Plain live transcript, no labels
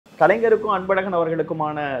கலைஞருக்கும் அன்பழகன்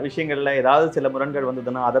அவர்களுக்குமான விஷயங்கள்ல ஏதாவது சில முரண்கள்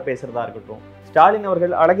வந்ததுன்னா அதை பேசுறதா இருக்கட்டும். ஸ்டாலின்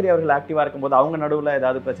அவர்கள், அழகிரி அவர்கள் ஆக்டிவா இருக்கும்போது அவங்க நடுவுல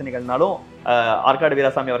ஏதாவது பிரச்சனைகள்னாலும் ஆற்காடு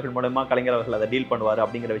வீராசாமி அவர்கள் மூலமா கலைஞர் அவர்கள் அதை டீல் பண்ணுவாரு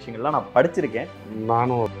அப்படிங்கிற விஷயங்கள்லாம் நான் படிச்சிருக்கேன்.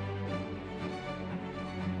 நானும்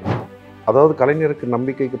அதாவது கலைஞருக்கு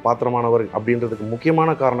நம்பிக்கைக்கு பாத்திரமானவர் அப்படின்றதுக்கு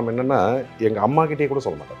முக்கியமான காரணம் என்னன்னா, எங்க அம்மா கிட்டே கூட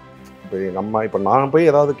சொல்ல மாட்டார். இப்போ எங்க அம்மா இப்போ நான் போய்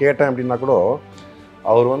ஏதாவது கேட்டேன் அப்படின்னா கூட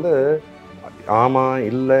அவர் வந்து ஆமா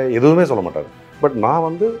இல்லை எதுவுமே சொல்ல மாட்டார். பட் நான்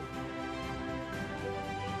வந்து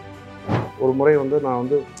ஒரு முறை வந்து நான்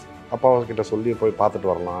வந்து அப்பாக்கிட்ட சொல்லி போய் பார்த்துட்டு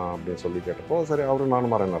வரலாம் அப்படின்னு சொல்லி கேட்டப்போ, சரி அவரும்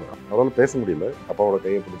நானும் வரேன்னாரு. அவரால் பேச முடியல. அப்பாவோட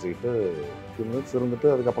கையை பிடிச்சிக்கிட்டு ஃபியூ மினிட்ஸ் இருந்துட்டு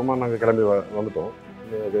அதுக்கப்புறமா நாங்கள் கிளம்பி வந்துட்டோம்.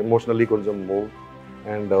 எமோஷ்னலி கொஞ்சம் மூவ்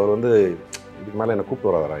அண்ட் அவர் வந்து இதுக்கு மேலே என்னை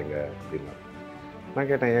கூப்பிட்டு வராதா இங்கே அப்படின்னா. நான்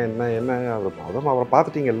கேட்டேன் ஏன் என்ன என்ன அதான் அவரை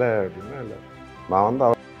பார்த்துட்டீங்கல்ல அப்படின்னா. இல்லை நான்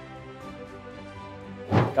வந்து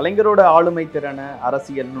கலைஞரோட ஆளுமை திறனை,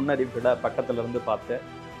 அரசியல் நுண்ணறிவுகளை பக்கத்துல இருந்து பார்த்து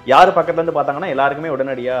யார் பக்கத்துல இருந்து பார்த்தாங்கன்னா எல்லாருக்குமே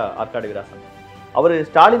உடனடியா ஆற்காடு வீராசாமி. அவர்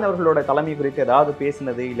ஸ்டாலின் அவர்களோட தலைமை குறித்து ஏதாவது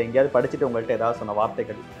பேசினது இல்லை எங்கேயாவது படிச்சுட்டு உங்கள்கிட்ட ஏதாவது சொன்ன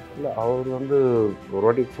வார்த்தைகள்? இல்லை அவர் வந்து ஒரு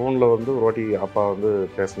வாட்டி ஃபோனில் வந்து ஒரு வாட்டி அப்பா வந்து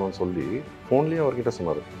பேசணும்னு சொல்லி ஃபோன்லேயே அவர்கிட்ட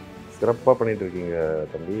சொன்னார், சிறப்பாக பண்ணிகிட்டு இருக்கீங்க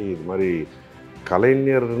தம்பி, இது மாதிரி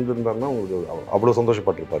கலைஞர் இருந்திருந்தாருன்னா உங்களுக்கு அவ்வளோ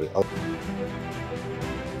சந்தோஷப்பட்டிருப்பாரு.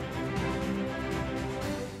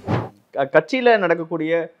 கட்சியில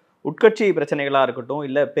நடக்கக்கூடிய உட்கட்சி பிரச்சனைகளா இருக்கட்டும்,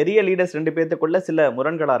 இல்ல பெரிய லீடர்ஸ் 2 பேத்துக்குள்ள சில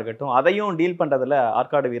முரண்களா இருக்கட்டும், அதையும் டீல் பண்றதுல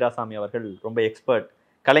ஆற்காடு வீராசாமி அவர்கள் ரொம்ப எக்ஸ்பர்ட்,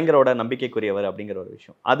 கலைஞரோட நம்பிக்கைக்குரியவர் அப்படிங்கிற ஒரு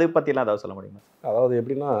விஷயம். அது பத்திலாம் ஏதாவது சொல்ல முடியுமா? அதாவது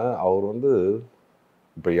எப்படின்னா, அவர் வந்து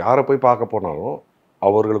இப்போ யாரை போய் பார்க்க போனாலும்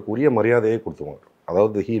அவர்களுக்கு உரிய மரியாதையை கொடுத்துருவாங்க.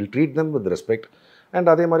 அதாவது he will treat them with respect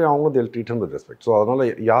and அதே மாதிரி அவங்க தில் treat them with respect. So அதனால்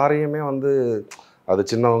யாரையுமே வந்து அது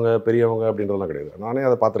சின்னவங்க பெரியவங்க அப்படின்றதெல்லாம் கிடையாது. நானே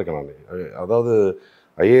அதை பார்த்துருக்கேன். நான் அதாவது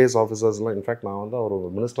ஐஏஎஸ் ஆஃபீஸர்ஸ்லாம் இன்ஃபேக்ட் நான் வந்து அவர்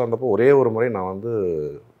மினிஸ்டராக இருந்தப்போ ஒரே ஒரு முறை நான் வந்து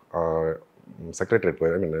செக்ரட்டரியேட்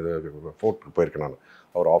போய் ஐ மீன் இது ஃபோர்ட்டுக்கு போயிருக்கேன் நான்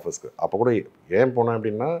அவர் ஆஃபீஸ்க்கு. அப்போ கூட ஏன் போனேன்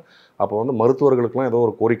அப்படின்னா, அப்போ வந்து மருத்துவர்களுக்கெலாம் ஏதோ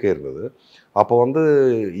ஒரு கோரிக்கை இருந்தது. அப்போ வந்து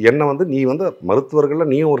என்னை வந்து நீ வந்து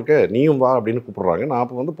மருத்துவர்களில் நீயும் இருக்க, நீயும் வா அப்படின்னு கூப்பிட்றாங்க. நான்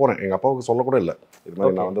அப்போ வந்து போகிறேன். எங்கள் அப்பாவுக்கு சொல்லக்கூட இல்லை இது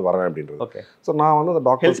மாதிரி நான் வந்து வரேன் அப்படின்றது. ஸோ நான் வந்து அந்த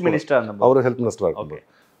டாக்டர் மினிஸ்டர், அவர் ஹெல்த் மினிஸ்டராக இருக்கும்.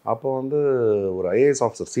 அப்போ வந்து ஒரு IAS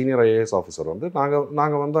officer, senior IAS officer வந்து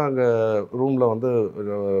நாங்கள் வந்து அங்கே ரூமில் வந்து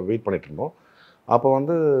வெயிட் பண்ணிட்டு இருந்தோம். அப்போ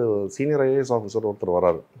வந்து சீனியர் ஐஏஎஸ் ஆஃபீஸர் ஒருத்தர்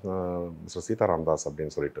வர்றாரு, மிஸ்டர் சீதாராம் தாஸ்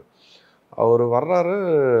அப்படின்னு சொல்லிட்டு. அவர் வர்றாரு.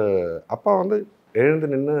 அப்பா வந்து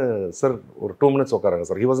எழுந்து நின்று, சார் ஒரு 2 மினிட்ஸ் உட்காருங்க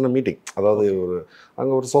sir, he was in meeting. அதாவது ஒரு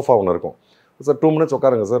அங்கே ஒரு சோஃபா ஒன்று இருக்கும். சார் 2 மினிட்ஸ்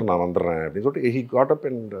உட்காருங்க சார், நான் வந்துடுறேன் அப்படின்னு சொல்லிட்டு ஹி காட் அப்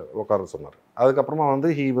அண்ட் உட்கார சொன்னார். அதுக்கப்புறமா வந்து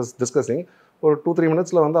ஹி வாஸ் டிஸ்கஸிங். ஒரு 2-3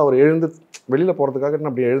 மினிட்ஸில் வந்து அவர் எழுந்து வெளியில் போகிறதுக்காக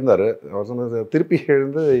அப்படி எழுந்தார். அவர் சொன்னது திருப்பி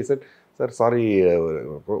எழுந்து சார் சார் சாரி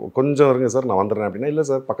கொஞ்சம் இருங்க சார் நான் வந்துடுறேன் அப்படின்னா, இல்லை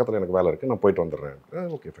சார் பக்கத்தில் எனக்கு வேலை இருக்குது நான் போயிட்டு வந்துடுறேன்.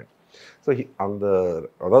 Okay fine. ஸோ அந்த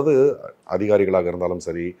அதாவது அதிகாரிகளாக இருந்தாலும்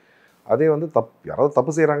சரி, அதே வந்து யாராவது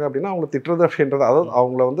தப்பு செய்கிறாங்க அப்படின்னா அவங்கள திட்டுறது அப்படின்றது, அதாவது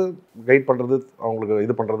அவங்கள வந்து கைட் பண்ணுறது, அவங்களுக்கு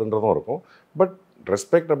இது பண்ணுறதுன்றதும் இருக்கும். பட்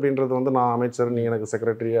ரெஸ்பெக்ட் அப்படின்றது வந்து நான் அமைச்சர், நீ எனக்கு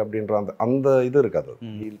செக்ரட்டரி அப்படின்ற அந்த இது இருக்காது.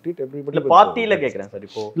 பார்ட்டியில் கேட்குறேன் சார்.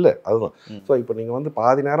 இப்போ இல்லை அதுதான். ஸோ இப்போ நீங்கள் வந்து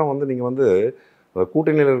பாதி நேரம் வந்து நீங்கள் வந்து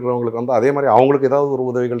கூட்டணியில் இருக்கிறவங்களுக்கு வந்து அதே மாதிரி அவங்களுக்கு ஏதாவது ஒரு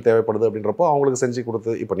உதவிகள் தேவைப்படுது அப்படின்றப்போ அவங்களுக்கு செஞ்சு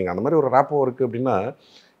கொடுத்து, இப்போ நீங்கள் அந்த மாதிரி ஒரு ரேப்போ இருக்குது அப்படின்னா,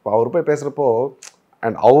 இப்போ அவர் போய் பேசுகிறப்போ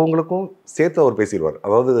அண்ட் அவங்களுக்கும் சேர்த்து அவர் பேசிடுவார்.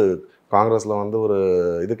 அதாவது காங்கிரஸில் வந்து ஒரு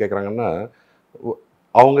இது கேட்குறாங்கன்னா,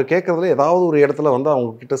 அவங்க கேட்குறதுல ஏதாவது ஒரு இடத்துல வந்து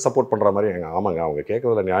அவங்கக்கிட்ட சப்போர்ட் பண்ணுற மாதிரி, ஆமாங்க அவங்க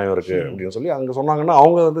கேட்குறதுல நியாயம் இருக்குது அப்படின்னு சொல்லி அங்கே சொன்னாங்கன்னா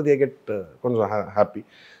அவங்க வந்து தே கெட் கொஞ்சம் ஹாப்பி.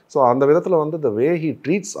 ஸோ அந்த விதத்தில் வந்து த வே ஹி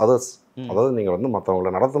ட்ரீட்ஸ் அதர்ஸ், அதாவது நீங்கள் வந்து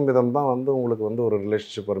மற்றவங்களை நடத்தும் விதம் தான் வந்து உங்களுக்கு வந்து ஒரு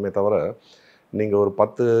ரிலேஷன்ஷிப் வருமே தவிர, நீங்கள் ஒரு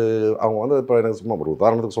 10 அவங்க வந்து இப்போ எனக்கு சும்மா ஒரு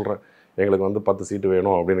உதாரணத்துக்கு சொல்கிறேன், எங்களுக்கு வந்து 10 சீட்டு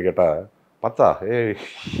வேணும் அப்படின்னு கேட்டால் 10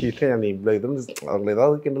 இல்லை நீ இவ்வளோ இது அவங்களை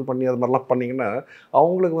ஏதாவது கிண்டல் பண்ணி அது மாதிரிலாம் பண்ணிங்கன்னா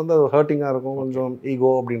அவங்களுக்கு வந்து அது ஹர்ட்டிங்காக இருக்கும், கொஞ்சம்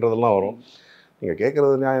ஈகோ அப்படின்றதெல்லாம் வரும். நீங்கள்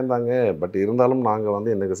கேட்குறது நியாயம் தாங்க, பட் இருந்தாலும் நாங்கள்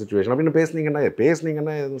வந்து எனக்கு சுச்சுவேஷன் அப்படின்னு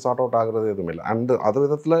பேசுனீங்கன்னா எதுவும் சார்ட் அவுட் ஆகுறது எதுவுமே இல்லை. அண்ட் அது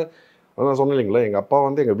விதத்தில் அதான் சொன்னேன் இல்லைங்களா, எங்கள் அப்பா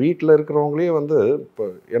வந்து எங்கள் வீட்டில் இருக்கிறவங்களே வந்து இப்போ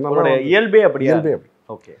என்ன இயல்பே அப்படி.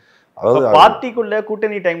 ஓகே, அதாவது பார்ட்டிக்குள்ள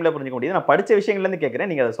கூட்டணி டைம்ல புரிஞ்சுக்க முடியுது. நான் படிச்ச விஷயங்கள்ல இருந்து கேட்கிறேன்,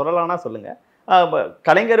 நீங்க அதை சொல்லலாம்னா சொல்லுங்க.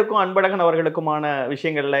 கலைஞருக்கும் அன்பழகன் அவர்களுக்குமான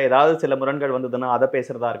விஷயங்கள்ல ஏதாவது சில முரண்கள் வந்ததுன்னா அதை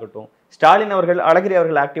பேசுறதா இருக்கட்டும். ஸ்டாலின் அவர்கள், அழகிரி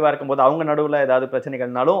அவர்கள் ஆக்டிவா இருக்கும்போது அவங்க நடுவுல ஏதாவது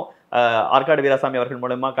பிரச்சனைகள்னாலும் ஆற்காடு வீராசாமி அவர்கள்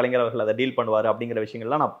மூலமா கலைஞர் அவர்கள் அதை டீல் பண்ணுவாரு அப்படிங்கிற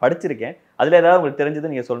விஷயங்கள்லாம் நான் படிச்சிருக்கேன். அதுல ஏதாவது உங்களுக்கு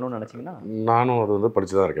தெரிஞ்சது நீங்க சொல்லணும்னு நினைச்சீங்கன்னா? நானும் அது வந்து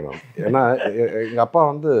படிச்சுதான் இருக்கேன் நான். ஏன்னா எங்க அப்பா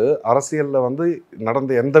வந்து அரசியல்ல வந்து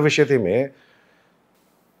நடந்த எந்த விஷயத்தையுமே,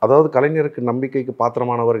 அதாவது கலைஞருக்கு நம்பிக்கைக்கு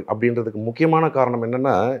பாத்திரமானவர் அப்படின்றதுக்கு முக்கியமான காரணம்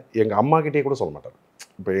என்னென்னா, எங்கள் அம்மா கிட்டே கூட சொல்ல மாட்டார்.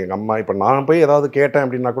 இப்போ எங்கள் அம்மா இப்போ நான் போய் ஏதாவது கேட்டேன்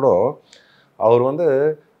அப்படின்னா கூட அவர் வந்து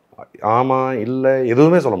ஆமாம் இல்லை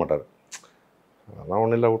எதுவுமே சொல்ல மாட்டார். அதெல்லாம்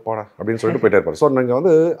ஒன்றும் இல்லை உட்பாடா அப்படின்னு சொல்லிட்டு போயிட்டே இருப்பார். ஸோ நீங்கள்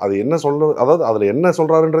வந்து அது என்ன அதாவது அதில் என்ன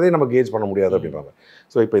சொல்கிறாருன்றதே நம்ம கேஜ் பண்ண முடியாது அப்படின்றாங்க.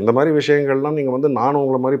 ஸோ இப்போ இந்த மாதிரி விஷயங்கள்லாம் நீங்கள் வந்து நானும்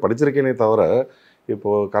உங்களை மாதிரி படிச்சிருக்கேனே தவிர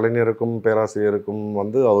இப்போது கலைஞருக்கும் பேராசிரியருக்கும்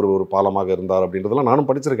வந்து அவர் ஒரு பாலமாக இருந்தார் அப்படின்றதெல்லாம் நானும்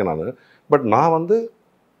படிச்சிருக்கேன் நான். பட் நான் வந்து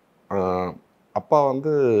அப்பா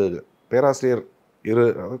வந்து பேராசிரியர்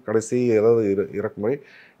அதாவது கடைசி ஏதாவது இறக்கும் முறை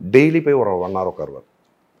டெய்லி போய் ஒரு 1 hour உட்காருவார்.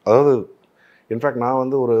 அதாவது இன்ஃபேக்ட் நான்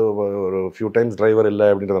வந்து ஒரு ஃபியூ டைம்ஸ் டிரைவர் இல்லை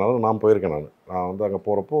அப்படின்றதுனால நான் போயிருக்கேன். நான் வந்து அங்கே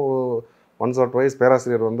போகிறப்போ ஒன்ஸ் ஆர் ட்வைஸ்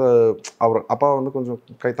பேராசிரியர் வந்து அப்பா வந்து கொஞ்சம்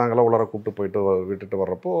கைத்தாங்கலாம் உள்ளார கூப்பிட்டு போயிட்டு விட்டுட்டு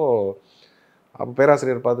வர்றப்போ அப்போ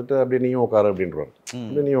பேராசிரியர் பார்த்துட்டு அப்படியே நீயும் உட்காரு அப்படின்றவார்.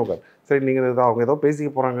 அப்படியே நீயும் உட்காரு. சரி நீங்கள் அவங்க ஏதோ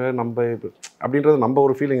பேசிக்க போகிறாங்க நம்ம அப்படின்றது நம்ம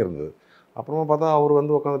ஒரு ஃபீலிங் இருந்தது. அப்புறமா பார்த்தா அவர்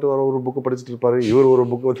வந்து உட்காந்துட்டு ஒரு புக்கு படிச்சுட்டு இருப்பார், இவர் ஒரு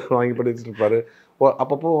புக்கு வந்து வாங்கி படிச்சுட்டு இருப்பார்.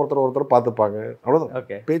 அப்பப்போ ஒருத்தர் பார்த்துப்பாங்க, அவ்வளோதான்.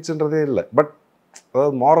 பேச்சுன்றதே இல்லை. பட்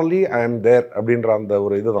அதாவது மாரலி ஐ ஆம் தேர் அப்படின்ற அந்த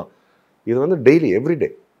ஒரு இதுதான். இது வந்து டெய்லி எவ்ரிடே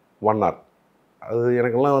 1 hour. அது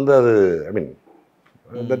எனக்கெல்லாம் வந்து அது ஐ mean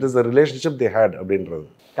that is the relationship they had அப்படின்றது.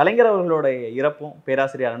 கலைஞர் அவர்களோட இறப்பும்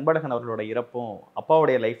பேராசிரியர் அன்பழகன் அவர்களோட இறப்பும்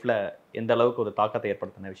அப்பாவுடைய லைஃப்பில் எந்த அளவுக்கு ஒரு தாக்கத்தை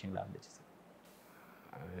ஏற்படுத்தின விஷயங்களா இருந்துச்சு சார்?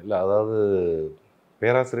 இல்லை அதாவது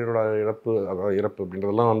பேராசிரியரோட இறப்பு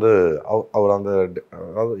அப்படின்றதெல்லாம் வந்து அவர் அந்த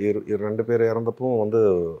அதாவது 2 பேர் இறந்தப்பவும் வந்து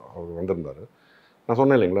அவர் வந்திருந்தார். நான்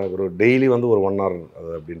சொன்னேன் இல்லைங்களா, ஒரு டெய்லி வந்து ஒரு 1 hour அது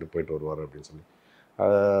அப்படின்ட்டு போயிட்டு வருவார் அப்படின்னு சொல்லி.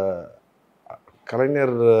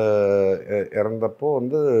 கலைஞர் இறந்தப்போ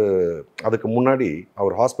வந்து அதுக்கு முன்னாடி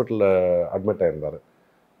அவர் ஹாஸ்பிட்டலில் அட்மிட் ஆகியிருந்தார்.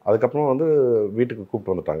 அதுக்கப்புறம் வந்து வீட்டுக்கு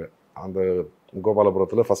கூப்பிட்டு வந்துட்டாங்க. அந்த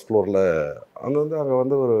கோபாலபுரத்தில் ஃபஸ்ட் ஃப்ளோரில் அங்கே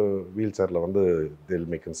வந்து ஒரு வீல் சேரில் வந்து தில்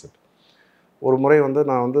மேக் செட். ஒரு முறை வந்து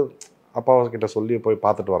நான் வந்து அப்பாக்கிட்ட சொல்லி போய்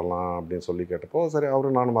பார்த்துட்டு வரலாம் அப்படின்னு சொல்லி கேட்டப்போ சரி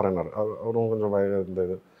அவரும் நானும் வரேன்னார். அவரும் கொஞ்சம் இந்த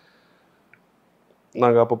இது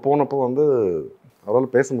நாங்கள் அப்போ போனப்போ வந்து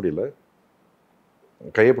அவரால் பேச முடியல.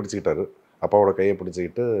 கையை பிடிச்சிக்கிட்டாரு, அப்பாவோட கையை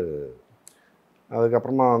பிடிச்சிக்கிட்டு.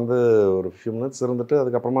 அதுக்கப்புறமா வந்து ஒரு ஃபியூ மினிட்ஸ் இருந்துட்டு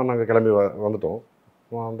அதுக்கப்புறமா நாங்கள் கிளம்பி வந்துட்டோம்.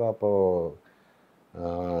 வந்து அப்போது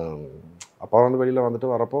அப்பா வந்து வெளியில் வந்துட்டு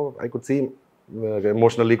வரப்போ ஐ குட் சீ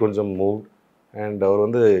எமோஷ்னலி கொஞ்சம் மூவ். அண்ட் அவர்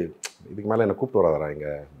வந்து இதுக்கு மேலே என்னை கூப்பிட்டு வராதரா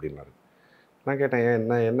இங்கே அப்படின்னாரு. நான் கேட்டேன்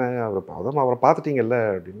என்ன அவரை பார்த்துட்டீங்கல்ல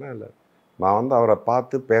அப்படின்னா. இல்லை, நான் வந்து அவரை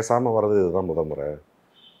பார்த்து பேசாமல் வர்றது இதுதான் முறை.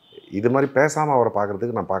 இது மாதிரி பேசாமல் அவரை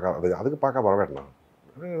பார்க்குறதுக்கு நான் அதுக்கு பார்க்க வர வேண்டாம்.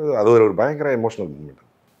 அது ஒரு பயங்கர எமோஷ்னல் மூமெண்ட்.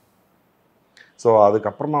 ஸோ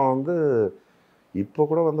அதுக்கப்புறமா வந்து இப்போ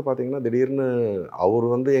கூட வந்து பார்த்தீங்கன்னா திடீர்னு அவர்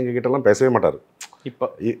வந்து எங்ககிட்டலாம் பேசவே மாட்டார். இப்போ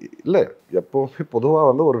இல்லை, எப்போவுமே பொதுவாக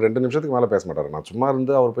வந்து ஒரு 2 நிமிஷத்துக்கு மேலே பேச மாட்டார். நான் சும்மா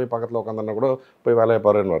இருந்து அவர் போய் பக்கத்தில் உட்காந்துன்னா கூட போய் வேலையை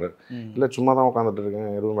பாருன்னுவார். இல்லை சும்மா தான் உட்காந்துட்டு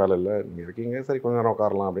இருக்கேன், எதுவும் வேலை இல்லை, நீங்கள் இருக்கீங்க சரி கொஞ்ச நேரம்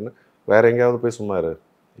உட்காரலாம் அப்படின்னு. வேறு எங்கேயாவது போய் சும்மா இரு,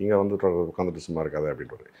 இங்கே வந்து உட்காந்துட்டு சும்மா இருக்காது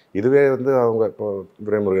அப்படின்ட்டு. இதுவே வந்து அவங்க இப்போ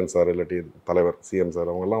துரைமுருகன் சார் இல்லாட்டி தலைவர் சிஎம்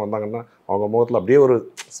சார் அவங்கெல்லாம் வந்தாங்கன்னா அவங்க முகத்தில் அப்படியே ஒரு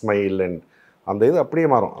ஸ்மைல் அண்ட் அந்த இது அப்படியே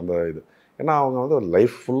மாறும் அந்த இது. ஏன்னா அவங்க வந்து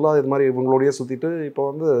லைஃப் ஃபுல்லாக இது மாதிரி இவங்களோடையே சுற்றிட்டு இப்போ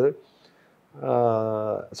வந்து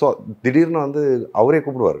ஸோ திடீர்னு வந்து அவரே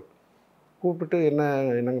கூப்பிட்டுட்டு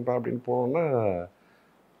என்னங்கப்பா அப்படின்னு போனோன்னா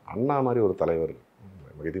அண்ணா மாதிரி ஒரு தலைவர்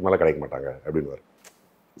இதுக்கு மேலே கிடைக்க மாட்டாங்க அப்படின்வார்.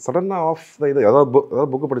 சடனாக ஆஃப் த இது ஏதாவது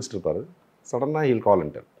புக்கு படிச்சுட்டு இருப்பார், சடனாக heel call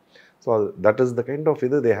inter. So that is the kind of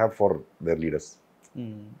இது they have for their leaders.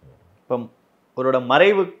 இப்போ அவரோட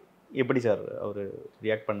மறைவு எப்படி சார் அவர்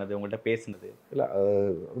ரியாக்ட் பண்ணது, உங்கள்கிட்ட பேசுனது? இல்லை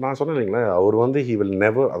நான் சொன்னேன் இல்லைங்களா, அவர் வந்து ஹி வில்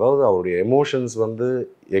நெவர், அதாவது அவருடைய எமோஷன்ஸ் வந்து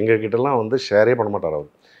எங்ககிட்டலாம் வந்து ஷேரே பண்ண மாட்டார் அவர்.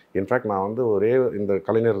 இன்ஃபேக்ட் நான் வந்து இந்த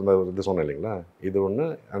கலைஞர் இது சொன்னேன் இல்லைங்களா, இது ஒன்று.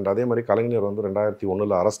 அண்ட் அதே மாதிரி கலைஞர் வந்து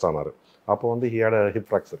 2001 அரெஸ்ட் ஆனார். அப்போ வந்து he had a hip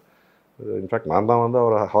fracture. In fact நான் தான் வந்து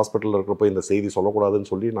அவர் ஹாஸ்பிட்டலில் இருக்கிறப்போ இந்த செய்தி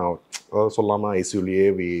சொல்லக்கூடாதுன்னு சொல்லி நான் அதாவது சொல்லாமல் ஐசியூலேயே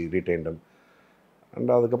வி ரீடைன்டம்.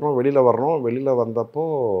 அண்ட் அதுக்கப்புறம் வெளியில் வந்தப்போ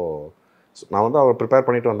நான் வந்து அவர் ப்ரிப்பேர்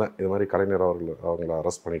பண்ணிட்டு வந்தேன். இது மாதிரி கலைஞர் அவங்கள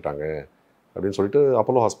அரெஸ்ட் பண்ணிட்டாங்க அப்படின்னு சொல்லிட்டு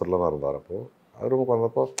அப்போலோ ஹாஸ்பிட்டலில் தான் இருந்தார். அப்போது ரூமுக்கு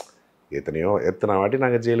வந்தப்போ எத்தனை வாட்டி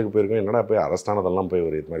நாங்கள் ஜெயிலுக்கு போயிருக்கோம், என்னடா போய் அரெஸ்ட் ஆனதெல்லாம் போய்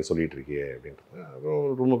ஒரு இது மாதிரி சொல்லிகிட்டு இருக்கியே அப்படின்ட்டு. அப்புறம்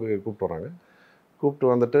ரூமுக்கு கூப்பிட்டு வராங்க. கூப்பிட்டு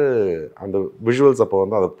வந்துட்டு அந்த விஷுவல்ஸ் அப்போ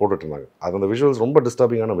வந்து அதை போட்டுட்டு இருந்தாங்க. அந்த விஷுவல்ஸ் ரொம்ப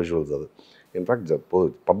டிஸ்டர்பிங்கான விஷுவல்ஸ். அது இன்ஃபேக்ட்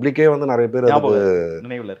பப்ளிக்கே வந்து நிறைய பேர் அது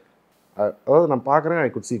நினைவில் இருக்கு. அதாவது நான் பார்க்குறேன்,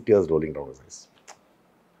 I could see tears rolling down his eyes.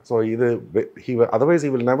 So இது otherwise he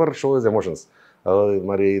will never show his emotions. அதாவது இது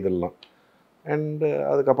மாதிரி இதெல்லாம். அண்டு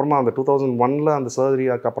அதுக்கப்புறமா அந்த 2001 அந்த சர்ஜரி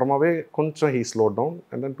அதுக்கப்புறமாவே கொஞ்சம் he slow down.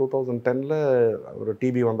 And then 2010 ஒரு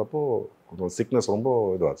டிபி வந்தப்போ கொஞ்சம் சிக்னஸ் ரொம்ப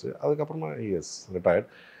இதுவாச்சு. அதுக்கப்புறமா ஹி இஸ் ரிட்டையர்ட்.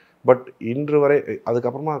 பட் இன்று வரை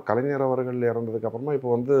அதுக்கப்புறமா கலைஞர் அவர்கள் இறந்ததுக்கப்புறமா இப்போ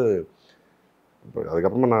வந்து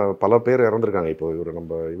அதுக்கப்புறமா நான் பல பேர் இறந்துருக்காங்க. இப்போ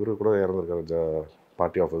இவர் கூட இறந்துருக்காரு,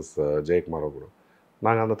 பார்ட்டி ஆஃபீஸ் ஜெயக்குமாரோ கூட.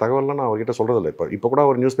 நாங்கள் அந்த தகவல்லாம் நான் அவர்கிட்ட சொல்கிறதில்ல. இப்போ கூட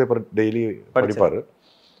ஒரு நியூஸ் பேப்பர் டெய்லி படிப்பார்.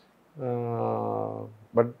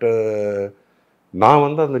 பட்டு நான்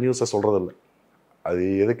வந்து அந்த நியூஸை சொல்கிறதில்ல. அது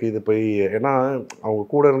எதுக்கு இது போய் ஏன்னா அவங்க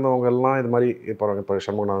கூட இருந்தவங்க எல்லாம் இது மாதிரி இப்போ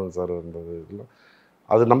சண்முகநாதன் சார் இருந்தது இல்லை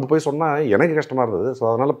அது நம்ம போய் சொன்னால் எனக்கு கஷ்டமாக இருந்தது. ஸோ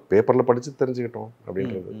அதனால் பேப்பரில் படித்து தெரிஞ்சுக்கிட்டோம்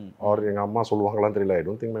அப்படின்றது. அவர் எங்கள் அம்மா சொல்லுவாங்களான்னு தெரியல. I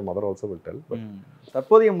don't think my mother also will tell.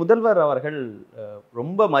 தற்போதைய முதல்வர் அவர்கள்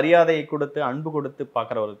ரொம்ப மரியாதையை கொடுத்து அன்பு கொடுத்து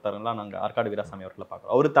பார்க்குற ஒருத்தரெல்லாம் நாங்கள் ஆற்காடு வீராசாமி அவர்களை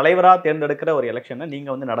பார்க்குறோம். அவர் தலைவராக தேர்ந்தெடுக்கிற ஒரு எலெக்ஷனை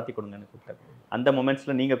நீங்கள் வந்து நடத்தி கொடுங்கன்னு கூப்பிட்டாரு. அந்த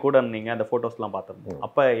மொமெண்ட்ஸில் நீங்கள் கூட இருந்தீங்க, அந்த ஃபோட்டோஸ்லாம் பார்த்துருந்தோம்.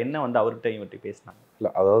 அப்போ என்ன வந்து அவர்கிட்ட இவர்கிட்ட பேசினாங்க?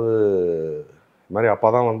 இல்லை அதாவது இது மாதிரி அப்பா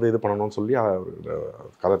தான் வந்து இது பண்ணணும்னு சொல்லி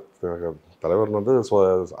தலைவர் வந்து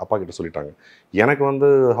அப்பா கிட்ட சொல்லிட்டாங்க. எனக்கு வந்து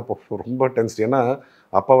அப்போ ரொம்ப டென்ஸ்ட். ஏன்னா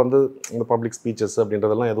அப்பா வந்து இந்த பப்ளிக் ஸ்பீச்சஸ்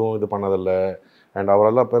அப்படின்றதெல்லாம் எதுவும் இது பண்ணதில்லை. அண்ட்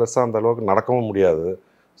அவரெல்லாம் பெருசாக அந்த அளவுக்கு நடக்கவும் முடியாது.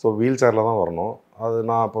 ஸோ வீல் சேரில் தான் வரணும். அது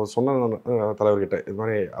நான் அப்போ சொன்ன தலைவர்கிட்ட இது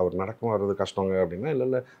மாதிரி அவர் நடக்கும் வர்றது கஷ்டங்க அப்படின்னா,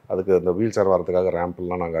 இல்லை அதுக்கு அந்த வீல் சேர் வரதுக்காக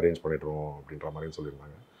ரேம்ப்லாம் நாங்கள் அரேஞ்ச் பண்ணிடுறோம் அப்படின்ற மாதிரியும்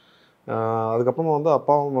சொல்லியிருந்தாங்க. அதுக்கப்புறமா வந்து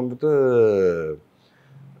அப்பாவும் வந்துட்டு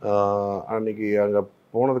அன்றைக்கி அங்கே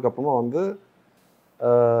போனதுக்கப்புறமா வந்து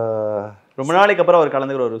ரொம்ப நாளைக்கு அப்புறம் அவர்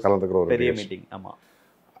கலந்துக்கிற ஒரு பெரிய மீட்டிங். ஆமாம்,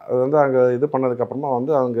 அது வந்து அங்கே இது பண்ணதுக்கப்புறமா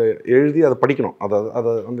வந்து அங்கே எழுதி அதை படிக்கணும். அதை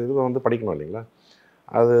அந்த இது வந்து படிக்கணும் இல்லைங்களா,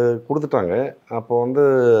 அது கொடுத்துட்டாங்க. அப்போ வந்து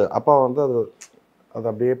அப்பா வந்து அது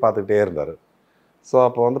அப்படியே பார்த்துக்கிட்டே இருந்தார். ஸோ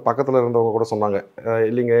அப்போ வந்து பக்கத்தில் இருந்தவங்க கூட சொன்னாங்க,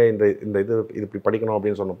 இல்லைங்க இந்த இது இப்படி படிக்கணும்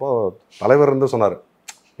அப்படின்னு சொன்னப்போ தலைவர் இருந்து சொன்னார்,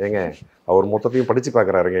 ஏங்க அவர் மொத்தத்தையும் படித்து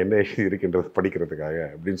பார்க்குறாருங்க என்ன இருக்கின்றது படிக்கிறதுக்காக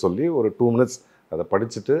அப்படின்னு சொல்லி ஒரு 2 minutes அதை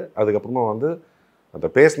படிச்சுட்டு அதுக்கப்புறமா வந்து அதை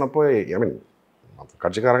பேசினப்போ ஐ மீன்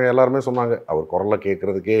கட்சிக்காரங்க எல்லாருமே சொன்னாங்க, அவர் குரலில்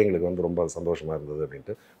கேட்குறதுக்கே எங்களுக்கு வந்து ரொம்ப சந்தோஷமாக இருந்தது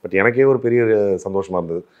அப்படின்ட்டு. பட் எனக்கே ஒரு பெரிய சந்தோஷமாக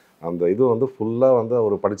இருந்தது. அந்த இது வந்து ஃபுல்லாக வந்து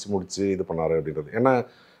அவர் படித்து முடித்து இது பண்ணார் அப்படின்றது. ஏன்னா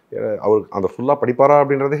அவர் அந்த ஃபுல்லாக படிப்பாரா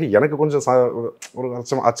அப்படின்றதே எனக்கு கொஞ்சம் ஒரு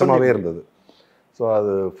அச்சமாகவே இருந்தது. ஸோ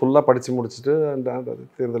அது ஃபுல்லாக படித்து முடிச்சுட்டு அந்த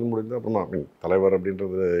தேர்தல் முடிந்து அப்புறமா தலைவர்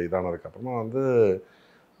அப்படின்றது இதானதுக்கப்புறமா வந்து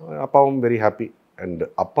அப்பாவும் வெரி ஹாப்பி. அண்ட்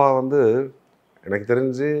அப்பா வந்து எனக்கு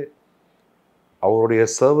தெரிஞ்சு அவருடைய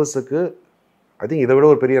சர்வீஸுக்கு ஐ திங்க் இதை விட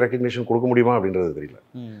ஒரு பெரிய ரெக்கக்னிஷன் கொடுக்க முடியுமா அப்படின்றது தெரியல.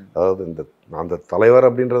 அதாவது அந்த தலைவர்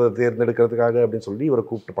அப்படின்றத தேர்ந்தெடுக்கிறதுக்காக அப்படின்னு சொல்லி இவரை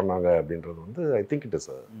கூப்பிட்டு பண்ணாங்க அப்படின்றது வந்து ஐ திங்க் இட் இஸ்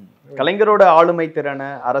கலைஞரோட ஆளுமை திறனை,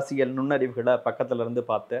 அரசியல் நுண்ணறிவுகளை பக்கத்துல இருந்து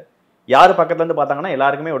பார்த்து யார் பக்கத்துல இருந்து பார்த்தாங்கன்னா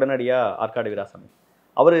எல்லாருக்குமே உடனடியாக ஆற்காடு வீராசாமி.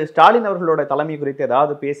 அவர் ஸ்டாலின் அவர்களோட தலைமை குறித்து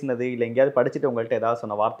ஏதாவது பேசினது, இல்லை எங்கேயாவது படிச்சுட்டு உங்கள்கிட்ட ஏதாவது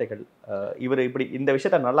சொன்ன வார்த்தைகள், இவர் இப்படி இந்த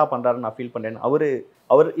விஷயத்த நல்லா பண்ணுறாருன்னு நான் ஃபீல் பண்ணுறேன்,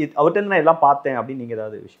 அவர்கிட்ட நான் எல்லாம் பார்த்தேன் அப்படின்னு நீங்கள்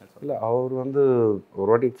ஏதாவது விஷயம் இல்லை? அவர் வந்து ஒரு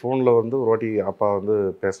வாட்டி ஃபோனில் வந்து ஒரு வாட்டி அப்பா வந்து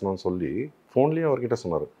பேசணும்னு சொல்லி ஃபோன்லேயும் அவர்கிட்ட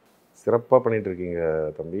சொன்னார், சிறப்பாக பண்ணிகிட்டு இருக்கீங்க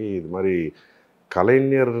தம்பி, இது மாதிரி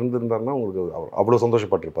கலைஞர் இருந்திருந்தாருன்னா உங்களுக்கு அவர் அவ்வளோ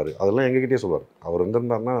சந்தோஷப்பட்டிருப்பார். அதெல்லாம் எங்ககிட்டயே சொல்லுவார், அவர்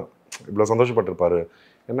இருந்திருந்தாருன்னா இவ்வளோ சந்தோஷப்பட்டிருப்பார்.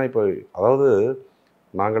 ஏன்னா இப்போ அதாவது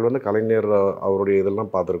நாங்கள் வந்து கலைஞர் அவருடைய இதெல்லாம்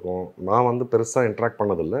பார்த்துருக்கோம். நான் வந்து பெருசாக இன்ட்ராக்ட்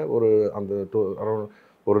பண்ணதில்லை. அந்த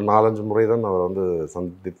ஒரு 4-5 முறை தான் அவரை வந்து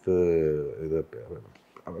சந்தித்து இது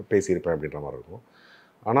பேசியிருப்பேன் அப்படின்ற மாதிரி இருக்கும்.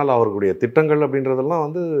 ஆனால் அவர்களுடைய திட்டங்கள் அப்படின்றதெல்லாம்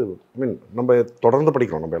வந்து நம்ம தொடர்ந்து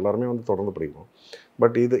படிக்கிறோம், நம்ம எல்லாருமே வந்து தொடர்ந்து படிக்கிறோம்.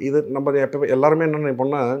 பட் இது நம்ம எப்போ எல்லாருமே என்ன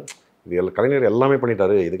நினைப்போம்னா, இது கலைஞர் எல்லாமே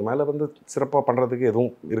பண்ணிட்டாரு, இதுக்கு மேலே வந்து சிறப்பாக பண்ணுறதுக்கு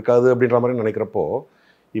எதுவும் இருக்காது அப்படின்ற மாதிரி நினைக்கிறப்போ,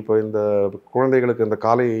 இப்போ இந்த குழந்தைகளுக்கு இந்த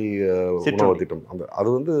காலை உணவு திட்டம் அது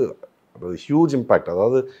வந்து ஹியூஜ் இம்பேக்ட்.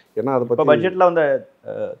 அதாவது ஏன்னா அதை பற்றி பட்ஜெட்டில் வந்து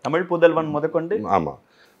தமிழ் புதல்வன் முதற்கொண்டு, ஆமாம்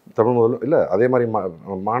தமிழ் முதல்வன் இல்லை, அதே மாதிரி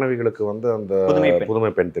மாணவிகளுக்கு வந்து அந்த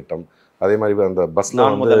புதுமை பெண் திட்டம், அதே மாதிரி அந்த பஸ்ஸில்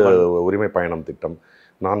வந்து உரிமை பயணம் திட்டம்,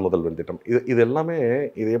 நான் முதல்வன் திட்டம், இது எல்லாமே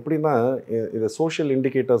இது எப்படின்னா இது சோஷியல்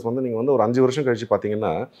இண்டிகேட்டர்ஸ் வந்து நீங்கள் வந்து ஒரு 5 வருஷம் கழிச்சு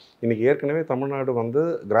பார்த்தீங்கன்னா இன்றைக்கி ஏற்கனவே தமிழ்நாடு வந்து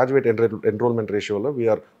கிராஜுவேட் என்ரோல்மெண்ட் ரேஷியோவில் வி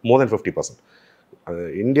ஆர் மோர் தென் 50%.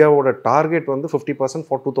 இந்தியாவோட டார்கெட் வந்து 50%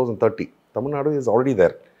 ஃபார் 2030. தமிழ்நாடு இஸ் ஆல்ரெடி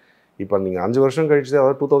தேர். இப்போ நீங்கள் 5 வருஷம் கழிச்சு,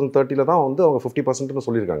 அதாவது 2030 தான் வந்து அவங்க 50%ன்னு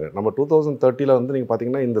சொல்லியிருக்காங்க. நம்ம 2030 வந்து நீங்கள்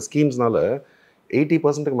பார்த்தீங்கன்னா இந்த ஸ்கீம்ஸ்னால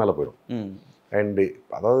 80%க்கு மேலே போயிடும். அண்டு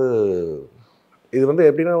அதாவது இது வந்து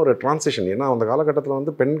எப்படின்னா ஒரு டிரான்சிஷன். ஏன்னா அந்த காலகட்டத்தில்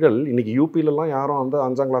வந்து பெண்கள் இன்றைக்கி யூபியிலலாம் யாரும் வந்து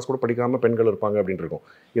 5ஆம் கிளாஸ் கூட படிக்காமல் பெண்கள் இருப்பாங்க அப்படின்னு இருக்கும்.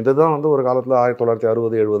 இதுதான் வந்து ஒரு காலத்தில்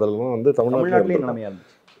 1960, 70 வந்து தமிழ்நாட்டில்.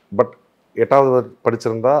 பட் 8வது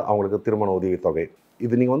படிச்சிருந்தா அவங்களுக்கு திருமண உதவித்தொகை.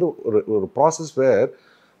 இது நீங்கள் வந்து ஒரு ப்ராசஸ் வேர்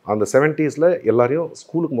அந்த 70s எல்லாரையும்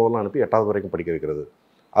ஸ்கூலுக்கு முதல்ல அனுப்பி 8வது வரைக்கும் படிக்க வைக்கிறது.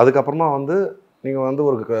 அதுக்கப்புறமா வந்து நீங்கள் வந்து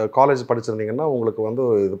ஒரு காலேஜ் படிச்சிருந்தீங்கன்னா உங்களுக்கு வந்து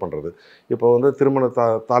இது பண்ணுறது. இப்போ வந்து திருமண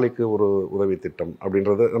தாலிக்கு ஒரு உதவி திட்டம்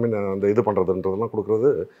அப்படின்றது அந்த இது பண்ணுறதுன்றதெல்லாம்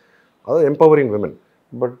கொடுக்குறது, அதாவது எம்பவரிங் விமன்.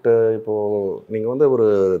 பட் இப்போது நீங்கள் வந்து ஒரு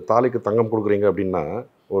தாலிக்கு தங்கம் கொடுக்குறீங்க அப்படின்னா,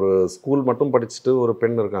 ஒரு ஸ்கூல் மட்டும் படிச்சுட்டு ஒரு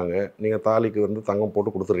பெண் இருக்காங்க, நீங்கள் தாலிக்கு வந்து தங்கம்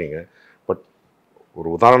போட்டு கொடுத்துட்றீங்க. பட் ஒரு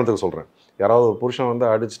உதாரணத்துக்கு சொல்கிறேன், யாராவது ஒரு புருஷன் வந்து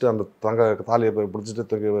அடிச்சுட்டு அந்த தாலியை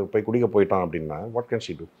பிடிச்சிட்டு போய் குடிக்க போயிட்டான் அப்படின்னா வாட் கேன்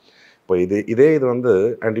ஷீ டூ? இப்போ இதே இது வந்து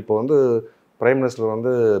அண்ட் இப்போ வந்து பிரைம் மினிஸ்டர்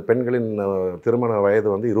வந்து பெண்களின் திருமண வயது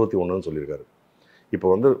வந்து 21ன்னு சொல்லியிருக்காரு. இப்போ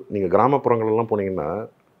வந்து நீங்கள் கிராமப்புறங்கள்லாம் போனீங்கன்னா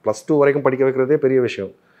 +2 வரைக்கும் படிக்க வைக்கிறதே பெரிய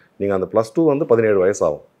விஷயம். நீங்கள் அந்த +2 வந்து 17 வயசு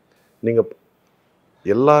ஆகும். நீங்கள்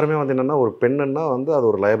எல்லாருமே வந்து என்னென்னா ஒரு பெண்ணுன்னா வந்து அது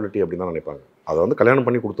ஒரு லயபிலிட்டி அப்படின்னு தான் நினைப்பாங்க. அதை வந்து கல்யாணம்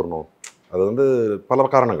பண்ணி கொடுத்துடணும். அது வந்து பல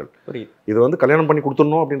காரணங்கள். இது வந்து கல்யாணம் பண்ணி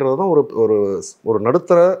கொடுத்துடணும் அப்படின்றது தான் ஒரு ஒரு ஒரு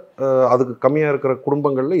நடுத்தர அதுக்கு கம்மியாக இருக்கிற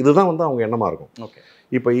குடும்பங்களில் இதுதான் வந்து அவங்க எண்ணமாக இருக்கும். ஓகே.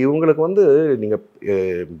 இப்போ இவங்களுக்கு வந்து நீங்கள்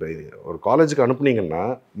ஒரு காலேஜுக்கு அனுப்புனீங்கன்னா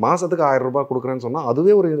மாதத்துக்கு 1000 ரூபாய் கொடுக்குறேன்னு சொன்னால்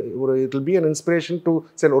அதுவே ஒரு ஒரு it will be an inspiration to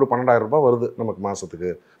சரி ஒரு 12,000 ரூபாய் வருது நமக்கு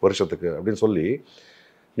மாதத்துக்கு வருஷத்துக்கு அப்படின்னு சொல்லி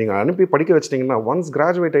நீங்கள் அனுப்பி படிக்க வச்சிட்டிங்கன்னா ஒன்ஸ்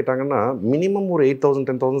கிராஜுவேட் ஆகிட்டாங்கன்னா மினிமம் ஒரு 8,000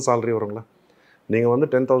 10,000 சேலரி வருங்களா. நீங்கள் வந்து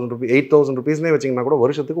 10,000 ரூபீஸ் 8,000 ருபீஸ்னே வச்சிங்கன்னா கூட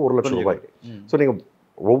வருஷத்துக்கு 1,00,000 ரூபாய். ஸோ நீங்கள்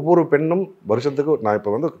ஒவ்வொரு பெண்ணும் வருஷத்துக்கு நான்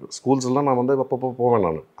இப்போ வந்து ஸ்கூல்ஸ்லாம் நான் வந்து அப்பப்போ போவேன்.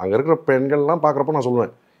 நான் அங்கே இருக்கிற பெண்கள்லாம் பார்க்குறப்ப நான்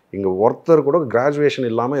சொல்லுவேன் இங்கே ஒருத்தர் கூட கிராஜுவேஷன்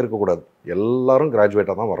இல்லாமல் இருக்கக்கூடாது, எல்லாரும்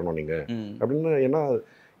கிராஜுவேட்டாக தான் வரணும் நீங்கள் அப்படின்னு. ஏன்னா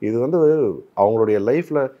இது வந்து அவங்களுடைய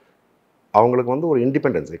லைஃப்பில் அவங்களுக்கு வந்து ஒரு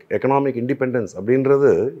இண்டிபெண்டன்ஸ், எக்கனாமிக் இண்டிபெண்டன்ஸ்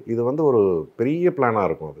அப்படின்றது இது வந்து ஒரு பெரிய பிளானாக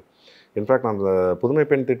இருக்கும். அது இன்ஃபேக்ட் நான் அந்த புதுமை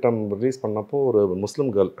பெண் திட்டம் ரிலீஸ் பண்ணப்போ ஒரு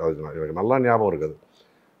முஸ்லீம் கேர்ள், அது எனக்கு நல்லா ஞாபகம் இருக்குது,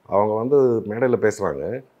 அவங்க வந்து மேடையில் பேசுகிறாங்க,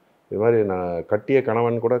 இது மாதிரி நான் கட்டிய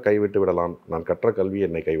கணவன் கூட கைவிட்டு விடலாம், நான் கற்ற கல்வி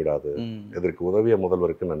என்னை கைவிடாது, இதற்கு உதவிய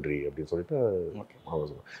முதல்வருக்கு நன்றி அப்படின்னு சொல்லிட்டு அவங்க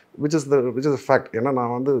சொல்லுவாங்க. Which is fact. ஏன்னா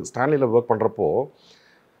நான் வந்து ஸ்டான்லியில் ஒர்க் பண்ணுறப்போ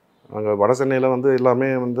அங்கே வட சென்னையில் வந்து எல்லாமே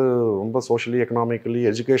வந்து ரொம்ப socially economically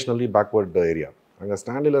educationally backward area. அங்கே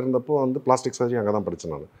ஸ்டான்லியில் இருந்தப்போ வந்து பிளாஸ்டிக் சர்ஜரி அங்கே தான்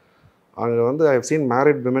படித்தேன் நான். அங்கே வந்து I have seen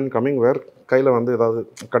married women coming வேர் கையில் வந்து ஏதாவது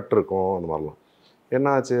கட் இருக்கும் அந்த மாதிரிலாம்.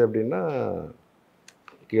 என்ன ஆச்சு அப்படின்னா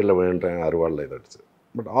கீழே விழுன்றேன், அறுவாளில் இதாகிடுச்சு.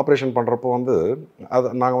 பட் ஆப்ரேஷன் பண்ணுறப்போ வந்து அது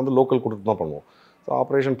நாங்கள் வந்து லோக்கல் கொடுத்து தான் பண்ணுவோம். ஸோ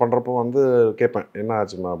ஆப்ரேஷன் பண்ணுறப்போ வந்து கேட்பேன் என்ன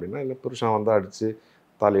ஆச்சுமா அப்படின்னா, இல்லை புருஷன் வந்து அடித்து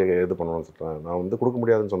தாலியை இது பண்ணணும்னு சொல்லிட்டேன். நான் வந்து கொடுக்க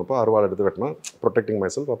முடியாதுன்னு சொன்னப்போ அறுவாள் எடுத்து வெட்டினா ப்ரொடெக்டிங் மை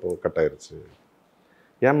செல்ஃப், அப்போ கட் ஆயிடுச்சு.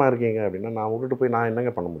 ஏமா இருக்கீங்க அப்படின்னா, நான் விட்டுட்டு போய் நான்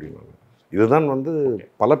என்னங்க பண்ண முடியும். நான் இதுதான் வந்து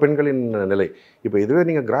பல பெண்களின் நிலை. இப்போ இதுவே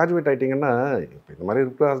நீங்கள் கிராஜுவேட் ஆகிட்டிங்கன்னா இப்போ இந்த மாதிரி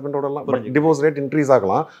இருக்கிற ஹஸ்பண்டோடலாம் டிவோர்ஸ் ரேட் இன்க்ரீஸ்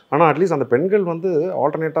ஆகலாம். ஆனால் அட்லீஸ்ட் அந்த பெண்கள் வந்து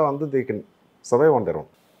ஆல்டர்னேட்டாக வந்து they can survive on their own.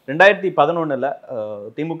 2011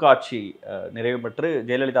 திமுக ஆட்சி நிறைவு பெற்று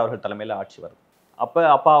ஜெயலலிதா அவர்கள் தலைமையில் ஆட்சி வருது. அப்போ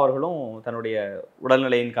அப்பா அவர்களும் தன்னுடைய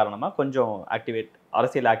உடல்நிலையின் காரணமாக கொஞ்சம்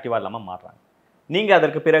அரசியல் ஆக்டிவாக இல்லாமல் மாறுறாங்க. நீங்கள்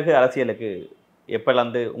அதற்கு பிறகு அரசியலுக்கு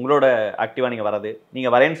எப்போலேருந்து உங்களோட ஆக்டிவாக நீங்கள் வர்றது,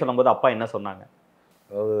 நீங்கள் வரேன்னு சொல்லும்போது அப்பா என்ன சொன்னாங்க?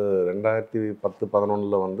 அதாவது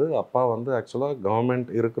 2010-11 வந்து அப்பா வந்து ஆக்சுவலாக கவர்மெண்ட்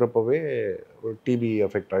இருக்கிறப்பவே ஒரு டிபி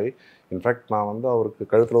எஃபெக்ட் ஆகி, இன்ஃபேக்ட் நான் வந்து அவருக்கு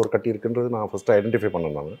கழுத்தில் ஒரு கட்டி இருக்குன்றது நான் ஃபஸ்ட்டு ஐடென்டிஃபை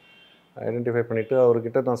பண்ணேன். நான் ஐடென்டிஃபை பண்ணிவிட்டு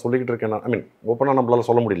அவர்கிட்ட நான் சொல்லிக்கிட்டு இருக்கேன். ஐ மீன் ஓப்பனாக நம்மளால்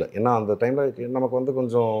சொல்ல முடியல, ஏன்னா அந்த டைமில் நமக்கு வந்து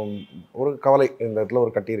கொஞ்சம் ஒரு கவலை, இந்த இடத்துல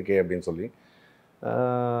ஒரு கட்டி இருக்கே அப்படின்னு சொல்லி.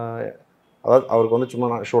 அதாவது அவருக்கு வந்து சும்மா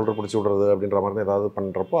நான் ஷோல்டர் பிடிச்சி விடுறது அப்படின்ற மாதிரி தான் ஏதாவது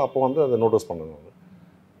பண்ணுறப்போ அப்போ வந்து அதை நோட்டீஸ் பண்ணணும்.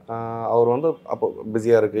 அவர் வந்து அப்போ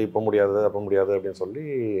பிஸியாக இருக்குது, இப்போ முடியாது அப்போ முடியாது அப்படின்னு சொல்லி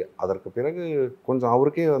அதற்கு பிறகு கொஞ்சம்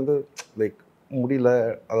அவருக்கே வந்து லைக் முடியல,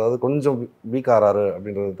 அதாவது கொஞ்சம் வீக் ஆகிறாரு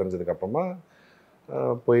அப்படின்றது தெரிஞ்சதுக்கப்புறமா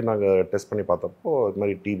போய் நாங்கள் டெஸ்ட் பண்ணி பார்த்தப்போ இது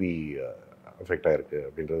மாதிரி டிபி எஃபெக்ட் ஆகிருக்கு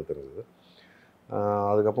அப்படின்றது தெரிஞ்சது.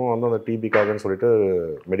 அதுக்கப்புறம் வந்து அந்த டிபிக்காகன்னு சொல்லிட்டு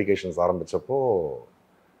மெடிகேஷன்ஸ் ஆரம்பித்தப்போ,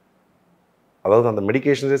 அதாவது அந்த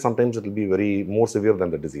மெடிகேஷன்ஸே sometimes it will be very more severe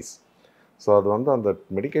then the disease. So அது வந்து அந்த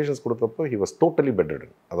medications கொடுத்தப்போ he was totally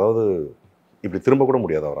bedridden, அதாவது இப்படி திரும்ப கூட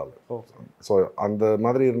முடியாது அவரால். ஸோ அந்த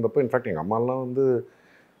மாதிரி இருந்தப்போ இன்ஃபேக்ட் எங்கள் அம்மாலாம் வந்து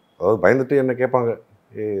அதாவது பயந்துட்டு என்ன கேட்பாங்க,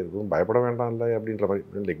 எதுவும் பயப்பட வேண்டாம் இல்லை அப்படின்ற மாதிரி,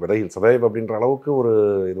 லைக் வெதர் ஹில் சர்வைவ் அப்படின்ற அளவுக்கு ஒரு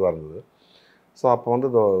இதுவாக இருந்தது. ஸோ அப்போ வந்து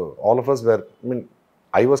all of us where mean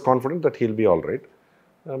I was confident that he'll be all right.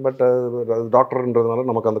 But டாக்டர்ன்றதுனால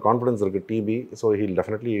நமக்கு அந்த கான்ஃபிடன்ஸ் இருக்குது DP, so he'll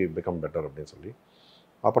definitely become better அப்படின்னு சொல்லி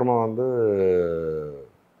அப்புறமா வந்து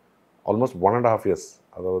ஆல்மோஸ்ட் 1.5 years,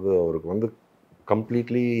 அதாவது அவருக்கு வந்து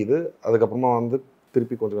கம்ப்ளீட்லி இது. அதுக்கப்புறமா வந்து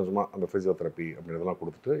திருப்பி கொஞ்சம் கொஞ்சமாக அந்த ஃபிசியோதெரப்பி அப்படின்றதெல்லாம்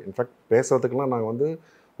கொடுத்துட்டு, இன்ஃபேக்ட் பேசுகிறதுக்கெலாம் நாங்கள் வந்து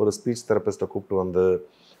ஒரு ஸ்பீச் தெரப்பிஸ்ட்டை கூப்பிட்டு வந்து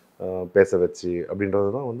பேச வச்சு அப்படின்றது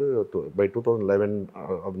தான் வந்து பை 2011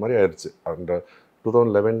 அது மாதிரி ஆயிடுச்சு. அந்த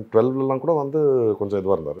 2011-12 கூட வந்து கொஞ்சம்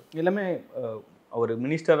இதுவாக இருந்தார். எல்லாமே அவர்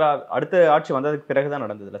மினிஸ்டராக அடுத்த ஆட்சி வந்ததுக்கு பிறகு தான்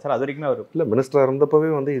நடந்தது இல்லை சார்? அது வரைக்குமே அவர் இல்லை, மினிஸ்டராக இருந்தப்போவே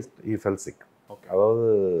வந்து ஹி ஃபெல் சிக். ஓகே, அதாவது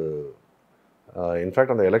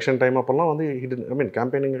இன்ஃபேக்ட் அந்த எலெக்ஷன் டைம் அப்போல்லாம் வந்து ஐ மீன்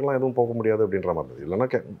கேம்பெயினிங்கெலாம் எதுவும் போக முடியாது அப்படின்ற மாதிரி இருந்தது. இல்லைன்னா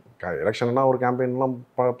எலெக்ஷன்னா ஒரு கேம்பெயின்லாம்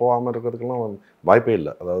போகாமல் இருக்கிறதுக்கெல்லாம் வாய்ப்பே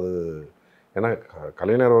இல்லை. அதாவது ஏன்னா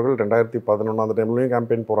கலைஞர் அவர்கள் 2011 அந்த டைம்லேயும்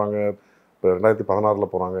கேம்பெயின் போகிறாங்க, இப்போ 2016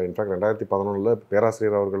 போகிறாங்க. இன்ஃபேக்ட் 2011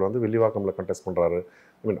 பேராசிரியர் அவர்கள் வந்து வில்லிவாக்கமில் கண்டெஸ்ட் பண்ணுறாரு.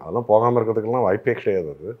 ஐ மீன் அதெல்லாம் போகாமல் இருக்கிறதுக்கெல்லாம் வாய்ப்பே கிடையாது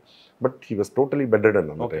அது. பட் ஹி வாஸ் டோட்டலி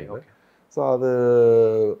பெட்டடன் அந்த டைமில். ஸோ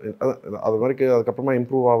அது மாதிரி அதுக்கப்புறமா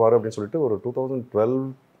இம்ப்ரூவ் ஆவார் அப்படின்னு சொல்லிட்டு ஒரு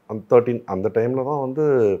 2012-13 அந்த டைமில் தான் வந்து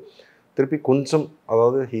திருப்பி கொஞ்சம்,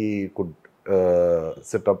 அதாவது he could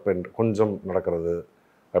chit up and கொஞ்சம் நடக்கிறது,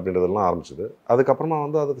 அப்படின்றதெல்லாம் ஆரம்பிச்சது. அதுக்கப்புறமா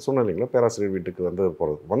வந்து அதுக்கு சொன்னேன் இல்லைங்களா, பேராசிரியர் வீட்டுக்கு வந்து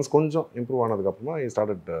போகிறது. ஒன்ஸ் கொஞ்சம் இம்ப்ரூவ் ஆனதுக்கப்புறமா ஐ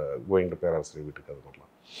ஸ்டார்டட் கோயிங் டு பேராசிரியர் வீட்டுக்கு அது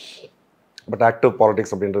மாதிரிலாம். பட் ஆக்டிவ்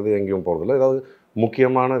பாலிடிக்ஸ் அப்படின்றது எங்கேயும் போகிறதில்ல. ஏதாவது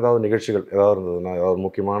முக்கியமான ஏதாவது நிகழ்ச்சிகள் ஏதாவது இருந்ததுன்னா, ஏதாவது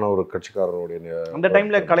முக்கியமான ஒரு கட்சிக்காரருடைய அந்த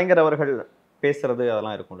டைம்ல கலைஞர் அவர்கள் பேசுறது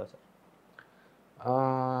அதெல்லாம் இருக்கும்ல சார்?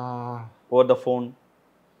 ஓவர் த ஃபோன்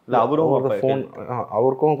இல்ல அவரும் ஓவர் த ஃபோன்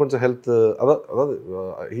அவருக்கும் கொஞ்சம் ஹெல்த் அதாவது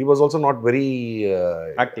he was also not very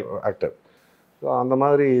active. So அந்த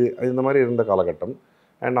மாதிரி இந்த மாதிரி இருந்த காலகட்டம்.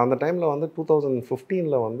 அண்ட் அந்த டைமில் வந்து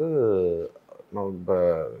 2015 வந்து நம்ம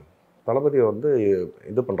தளபதியை வந்து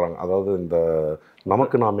இது பண்ணுறாங்க. அதாவது இந்த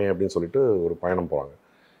நமக்கு நாமே அப்படின்னு சொல்லிட்டு ஒரு பயணம் போகிறாங்க.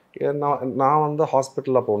 நான் வந்து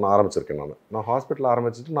ஹாஸ்பிட்டலில் அப்போ ஒன்று ஆரம்பிச்சிருக்கேன். நான் ஹாஸ்பிட்டலில்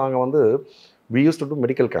ஆரம்பிச்சுட்டு நாங்கள் வந்து we use to two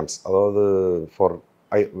medical camps. அதாவது ஃபார்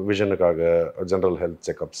விஷனுக்காக ஜென்ரல் ஹெல்த்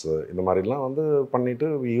செக்அப்ஸ் இந்த மாதிரிலாம் வந்து பண்ணிட்டு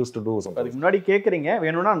வி யூஸ் டு டூ. அதுக்கு முன்னாடி கேட்குறீங்க,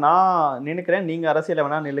 வேணும்னா நான் நினைக்கிறேன் நீங்க அரசியல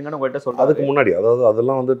வேணா நில்லுங்கன்னு உங்கள்கிட்ட சொல்றேன். அதுக்கு முன்னாடி அதாவது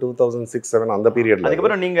அதெல்லாம் வந்து 2006-07 அந்த பீரியட்ல.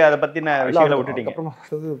 அதுக்கப்புறம் நீங்க அதை பற்றின விஷயங்களை விட்டுட்டீங்க. அப்புறமா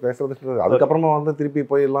பேசுறது அதுக்கப்புறமா வந்து திருப்பி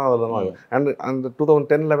போயிடலாம் அதெல்லாம். அண்ட் அந்த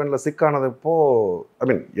 2010-11 சிக் ஆனதுப்போ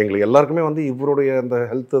ஐ மீன் எங்களுக்கு எல்லாருக்குமே வந்து இவருடைய அந்த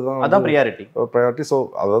ஹெல்த்து தான் அதான் ப்ரையாரிட்டி. ஸோ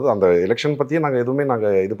அதாவது அந்த எலெக்ஷன் பற்றியே நாங்கள் எதுவுமே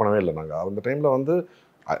நாங்கள் இது பண்ணவே இல்லை. நாங்கள் அந்த டைமில் வந்து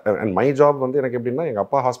அண்ட் மை ஜாப் வந்து எனக்கு எப்படின்னா, எங்கள்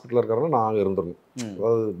அப்பா ஹாஸ்பிட்டலில் இருக்கிறவங்க நான் அங்கே இருந்துடணும்.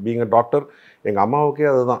 அதாவது பீங் அ டாக்டர் எங்கள் அம்மாவுக்கே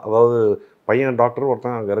அதுதான். அதாவது பையன் டாக்டர்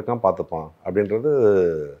ஒருத்தன் அங்கே இருக்கான் பார்த்துப்பான் அப்படின்றது.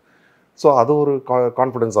 ஸோ அது ஒரு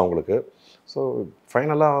கான்ஃபிடென்ஸ் அவங்களுக்கு. ஸோ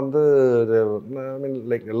ஃபைனலாக வந்து ஐ மீன்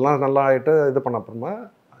லைக் எல்லாம் நல்லா ஆகிட்டு இது பண்ண அப்புறமா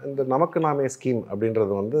இந்த நமக்கு நாமே ஸ்கீம்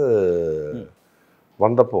அப்படின்றது வந்து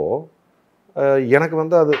வந்தப்போ எனக்கு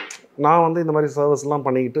வந்து அது நான் வந்து இந்த மாதிரி சர்வீஸ்லாம்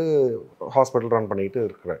பண்ணிக்கிட்டு ஹாஸ்பிட்டல் ரன் பண்ணிக்கிட்டு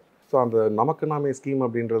இருக்கிறேன். ஸோ அந்த நமக்கு நாமே ஸ்கீம்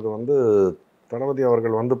அப்படின்றது வந்து தளபதி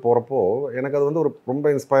அவர்கள் வந்து போகிறப்போ எனக்கு அது வந்து ஒரு ரொம்ப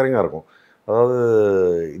இன்ஸ்பைரிங்காக இருக்கும். அதாவது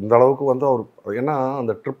இந்த அளவுக்கு வந்து அவர் ஏன்னா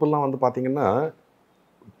அந்த ட்ரிப்பெல்லாம் வந்து பார்த்திங்கன்னா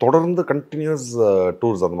தொடர்ந்து கண்டினியூஸ்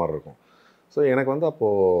டூர்ஸ் அந்த மாதிரி இருக்கும். ஸோ எனக்கு வந்து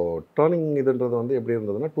அப்போது டேர்னிங் இதுன்றது வந்து எப்படி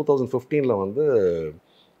இருந்ததுன்னா 2015 வந்து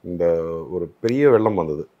இந்த ஒரு பெரிய வெள்ளம்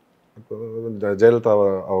வந்தது. இப்போ இந்த ஜெயலலிதா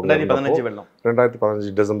அவங்க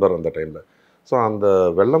 2015 டிசம்பர் அந்த டைமில். ஸோ அந்த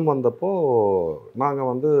வெள்ளம் வந்தப்போ நாங்கள்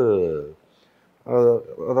வந்து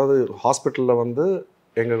அதாவது ஹாஸ்பிட்டலில் வந்து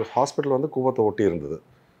எங்கள் ஹாஸ்பிட்டல் வந்து கூவத்தை ஒட்டி இருந்தது.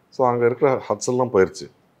 ஸோ அங்கே இருக்கிற ஹட்ஸ் எல்லாம் போயிடுச்சு.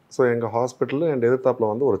 ஸோ எங்கள் ஹாஸ்பிட்டலு என்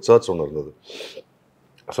எதிர்த்தாப்பில் வந்து ஒரு சர்ச் ஒன்று இருந்தது.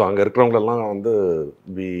 ஸோ அங்கே இருக்கிறவங்களெல்லாம் வந்து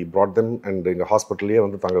வி ப்ராட் தெம் அண்ட் எங்கள் ஹாஸ்பிட்டல்லையே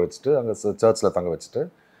வந்து தங்க வச்சுட்டு அங்கே சர்ச்சில் தங்க வச்சுட்டு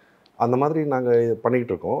அந்த மாதிரி நாங்கள்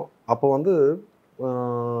பண்ணிக்கிட்டு இருக்கோம். அப்போ வந்து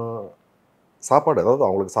சாப்பாடு அதாவது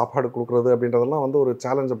அவங்களுக்கு சாப்பாடு கொடுக்குறது அப்படின்றதெல்லாம் வந்து ஒரு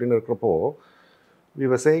சேலஞ்ச் அப்படின்னு இருக்கிறப்போ வி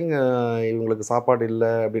வர் சேயிங் இவங்களுக்கு சாப்பாடு இல்லை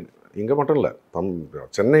அப்படின்னு. இங்கே மட்டும் இல்லை,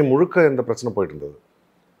 சென்னை முழுக்க இந்த பிரச்சனை போயிட்டு இருந்தது.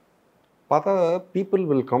 பார்த்தா பீப்புள்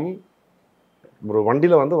வில் கம், ஒரு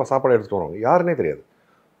வண்டியில் வந்து சாப்பாடு எடுத்துகிட்டு வருவாங்க, யாருன்னே தெரியாது.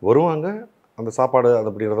 வருவாங்க, அந்த சாப்பாடு அது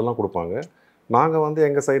அப்படின்றதெல்லாம் கொடுப்பாங்க. நாங்கள் வந்து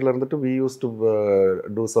எங்கள் சைடில் இருந்துட்டு we use to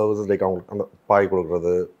two services like அவங்களுக்கு அந்த பாய்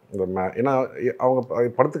கொடுக்குறது, இந்த ஏன்னா அவங்க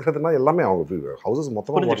படுத்துக்கிறதுனா எல்லாமே அவங்க ஹவுசஸ்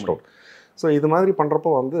மொத்தமாக வாஷ்ட் அவுட். ஸோ இது மாதிரி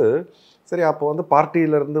பண்ணுறப்போ வந்து சரி அப்போ வந்து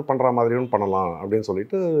பார்ட்டியிலேருந்து பண்ணுற மாதிரியும் பண்ணலாம் அப்படின்னு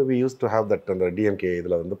சொல்லிட்டு we use to have that அந்த டிஎம்கே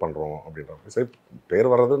இதில் வந்து பண்ணுறோம் அப்படின்றாங்க. சரி பேர்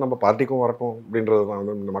வர்றது நம்ம பார்ட்டிக்கும் வரட்டும் அப்படின்றது தான்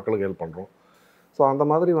வந்து இந்த மக்களுக்கு ஹெல்ப் பண்ணுறோம். ஸோ அந்த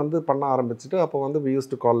மாதிரி வந்து பண்ண ஆரம்பிச்சுட்டு அப்போ வந்து வி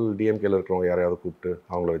யூஸ் டு கால் டிஎம்கேல இருக்கிறவங்க யாரையாவது கூப்பிட்டு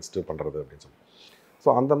அவங்கள வச்சுட்டு பண்ணுறது அப்படின்னு சொல்லி. ஸோ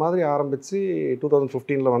அந்த மாதிரி ஆரம்பித்து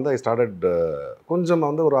 2015 வந்து ஐ ஸ்டார்டட் கொஞ்சம்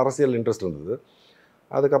வந்து ஒரு அரசியல் இன்ட்ரெஸ்ட் இருந்தது.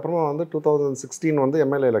 அதுக்கப்புறமா வந்து 2016 வந்து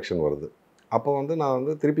எம்எல்ஏ எலெக்ஷன் வருது. அப்போ வந்து நான்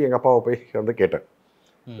வந்து திருப்பி எங்கள் அப்பாவை போய் வந்து கேட்டேன்,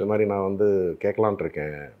 இது மாதிரி நான் வந்து கேட்கலான்ட்டு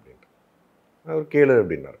இருக்கேன் அப்படின்ட்டு. அவர் கேளு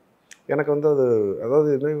அப்படின்னாரு. எனக்கு வந்து அது அதாவது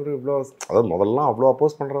இவர் இவ்வளோ அதாவது முதல்லாம் அவ்வளோ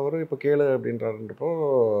அப்போஸ் பண்ணுறவர் இப்போ கேளு அப்படின்றாருன்றப்போ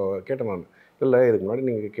கேட்டேன் நான். இல்லை இதுக்கு முன்னாடி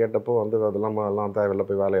நீங்கள் கேட்டப்போ வந்து அதெல்லாம் எல்லாம் தேவையில்லை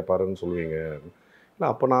போய் வேலையை பாருன்னு சொல்லுவீங்க. இல்லை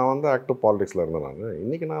அப்போ நான் வந்து ஆக்டிவ் பாலிடிக்ஸில் இருந்தேன். நான்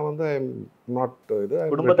இன்றைக்கி நான் வந்து ஐ எம் நாட் இது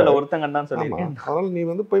குடும்பத்தில் ஒருத்தங்கன்னு சொல்லியிருக்கேன். அதனால் நீ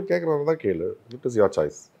வந்து போய் கேட்குறவங்க தான் கேளு, it is your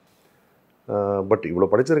choice. But இவ்வளோ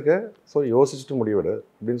படிச்சிருக்க, ஸோ யோசிச்சுட்டு முடிவெடு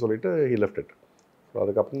அப்படின்னு சொல்லிட்டு ஹி லெஃப்ட் இட். ஸோ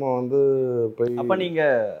அதுக்கப்புறமா வந்து போய் அப்போ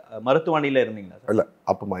நீங்கள் மருத்துவ அணியில் இருந்தீங்களா? இல்லை,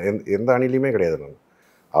 அப்போ எந்த அணிலையுமே கிடையாது. நான்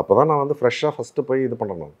அப்போ தான் நான் வந்து ஃப்ரெஷ்ஷாக ஃபஸ்ட்டு போய் இது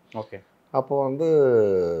பண்ணுறேன் நான். ஓகே. அப்போது வந்து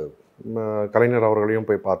கலைஞர் அவர்களையும்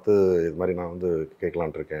போய் பார்த்து இது மாதிரி நான் வந்து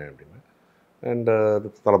கேட்கலான் இருக்கேன் அப்படின்னு. அண்டு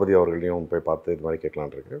தளபதி அவர்களையும் போய் பார்த்து இது மாதிரி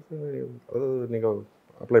கேட்கலான் இருக்கேன். அது நீங்கள்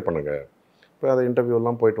அப்ளை பண்ணுங்கள். இப்போ அதை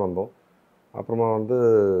இன்டர்வியூலாம் போயிட்டு வந்தோம். அப்புறமா வந்து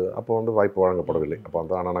அப்போ வந்து வாய்ப்பு வழங்கப்படவில்லை. அப்போ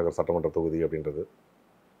வந்து அண்ணா நகர் சட்டமன்ற தொகுதி அப்படின்றது.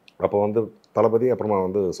 அப்போ வந்து தளபதி அப்புறமா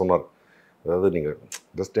வந்து சொன்னார், அதாவது நீங்கள்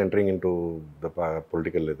just entering in to the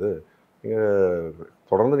political இது, நீங்கள்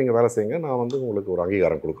தொடர்ந்து நீங்கள் வேலை செய்யுங்க, நான் வந்து உங்களுக்கு ஒரு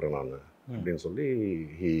அங்கீகாரம் கொடுக்குறேன் நான் அப்படின்னு சொல்லி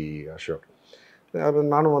ஹி அஷ்யூர். அது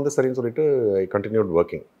நானும் வந்து சரின்னு சொல்லிட்டு ஐ கண்டினியூட்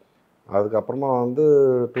ஒர்க்கிங். அதுக்கப்புறமா வந்து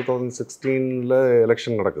 2016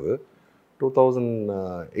 எலெக்ஷன் நடக்குது.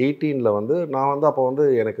 2018 வந்து நான் வந்து அப்போ வந்து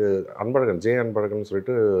எனக்கு அன்பழகன் அன்பழகன்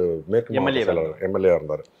சொல்லிட்டு மேற்கு மாவட்ட செயலாளர் எம்எல்ஏ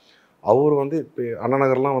இருந்தார். அவர் வந்து இப்போ அண்ணா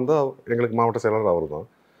நகர்லாம் வந்து எங்களுக்கு மாவட்ட செயலாளர் அவர் தான்.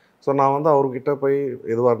 ஸோ நான் வந்து அவர்கிட்ட போய்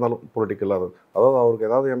எதுவாக இருந்தாலும் பொலிட்டிக்கலாக அதாவது அவருக்கு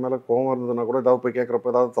ஏதாவது என் மேலே கோவம் இருந்ததுன்னா கூட ஏதாவது போய்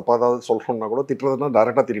கேட்குறப்ப ஏதாவது தப்பாக ஏதாவது சொல்கிறோம்னா கூட திட்டுறதுன்னா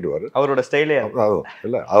டேரெக்டாக திட்டிடுவார். அவரோட ஸ்டைலே அதுவும்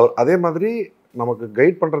இல்லை அவர் அதே மாதிரி நமக்கு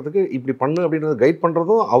கைட் பண்ணுறதுக்கு இப்படி பண்ணு அப்படின்றது கைட்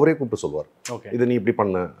பண்ணுறதும் அவரே கூப்பிட்டு சொல்லுவார். இது நீ இப்படி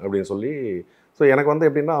பண்ணு அப்படின்னு சொல்லி. ஸோ எனக்கு வந்து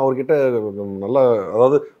எப்படின்னா அவர்கிட்ட நல்லா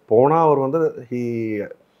அதாவது போனால் அவர் வந்து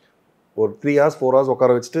ஒரு 3 hours 4 hours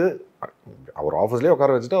உட்கார வச்சுட்டு அவர் ஆஃபீஸ்லேயே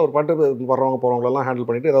உட்கார வச்சுட்டு அவர் பாட்டு வர்றவங்க போகிறவங்களெல்லாம் ஹேண்டில்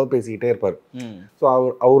பண்ணிட்டு ஏதாவது பேசிக்கிட்டே இருப்பார். ஸோ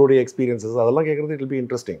அவருடைய எக்ஸ்பீரியன்ஸஸ் அதெல்லாம் கேட்குறது இட் வில் பி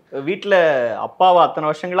இன்ட்ரெஸ்டிங். வீட்டில் அப்பாவை அத்தனை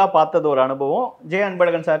வருஷங்களா பார்த்தது ஒரு அனுபவம்,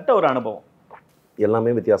 அன்பழகன் சார்கிட்ட ஒரு அனுபவம்,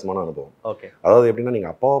 எல்லாமே வித்தியாசமான அனுபவம். ஓகே, அதாவது எப்படின்னா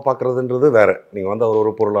நீங்கள் அப்பாவை பார்க்குறதுன்றது வேற, நீங்கள் வந்து அவர்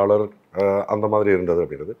ஒரு பொருளாளர் அந்த மாதிரி இருந்தது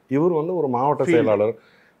அப்படின்றது. இவர் வந்து ஒரு மாவட்ட செயலாளர்.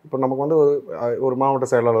 இப்போ நமக்கு வந்து ஒரு மாவட்ட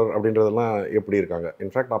செயலாளர் அப்படின்றதெல்லாம் எப்படி இருக்காங்க.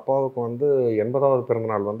 இன்ஃபேக்ட் அப்பாவுக்கு வந்து 80வது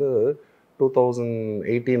பிறந்தநாள் வந்து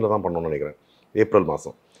 2018 தான் பண்ணணும்னு நினைக்கிறேன், ஏப்ரல்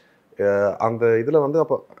மாதம். அந்த இதில் வந்து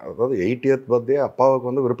அப்போ அதாவது 80th பர்த்டே அப்பாவுக்கு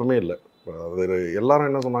வந்து விருப்பமே இல்லை. அது எல்லாரும்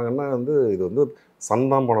என்ன சொன்னாங்கன்னா வந்து இது வந்து சன்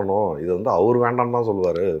தான் பண்ணணும், இது வந்து அவர் வேண்டான்னு தான்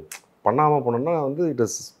சொல்லுவார், பண்ணாமல் போனோம்னா வந்து இட்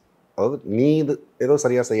இஸ் அதாவது நீ இது ஏதோ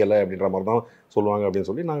சரியாக செய்யலை அப்படின்ற மாதிரி தான் சொல்லுவாங்க அப்படின்னு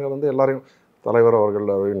சொல்லி நாங்கள் வந்து எல்லாரையும் தலைவர் அவர்கள்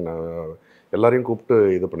எல்லாரையும் கூப்பிட்டு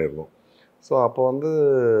இது பண்ணியிருந்தோம். ஸோ அப்போ வந்து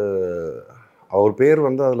அவர் பேர்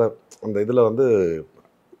வந்து அதில் அந்த இதில் வந்து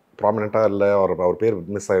ப்ராமினெண்ட்டாக இல்லை, அவர் பேர்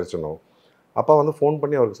மிஸ் ஆயிடுச்சுன்னோ அப்பா வந்து ஃபோன்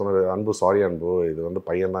பண்ணி அவருக்கு சொன்னார், அன்பு சாரி அன்பு, இது வந்து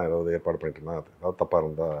பையன் தான் ஏதாவது ஏற்பாடு பண்ணிட்டு இருந்தா, ஏதாவது தப்பாக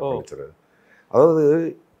இருந்தால் நினச்சிரு. அதாவது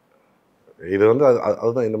இது வந்து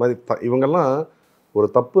அதுதான் இந்த மாதிரி இவங்கெல்லாம் ஒரு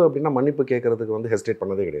தப்பு அப்படின்னா மன்னிப்பு கேட்கறதுக்கு வந்து ஹெசிடேட்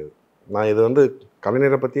பண்ணதே கிடையாது. நான் இது வந்து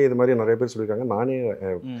கலைஞரை பற்றியே இது மாதிரி நிறைய பேர் சொல்லியிருக்காங்க. நானே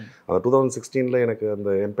அந்த 2016 எனக்கு அந்த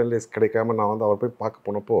எம்எல்ஏஸ் கிடைக்காம நான் வந்து அவர் போய் பார்க்க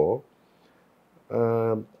போனப்போ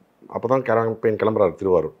அப்போ தான் கேம்பெயின் கிளம்புறாரு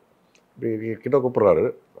திருவாரூர், கிட்ட கூப்பிட்றாரு.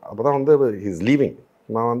 அப்போ தான் வந்து ஹீஸ் லீவிங்.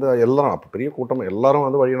 நான் வந்து எல்லாரும் அப்போ பெரிய கூட்டம் எல்லாரும்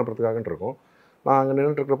வந்து வழி அனுப்புறதுக்காகன்ட்டு இருக்கோம். நான் அங்கே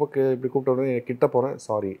நின்றுட்டுருக்கிறப்போ இப்படி கூப்பிட்ட உடனே கிட்ட போகிறேன்,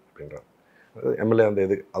 சாரி அப்படின்றார் எம்எல்ஏ. அந்த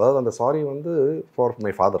இது அதாவது அந்த சாரி வந்து ஃபார்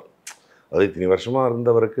மை ஃபாதர், அது இத்தனை வருஷமாக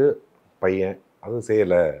இருந்தவருக்கு பையன் அது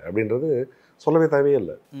செய்யலை அப்படின்றது சொல்லவே தேவையே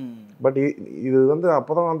இல்லை. பட் இது வந்து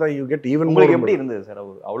அப்போ தான் வந்து யூ கெட் ஈவன் உங்களுக்கு எப்படி இருந்தது சார்,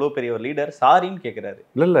 அவ்வளோ பெரிய ஒரு லீடர் சாரின்னு கேட்குறாரு?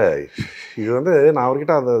 இல்லை இது வந்து நான்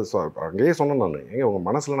அவர்கிட்ட அதை அங்கேயே சொன்னேன், நான் ஏங்க உங்கள்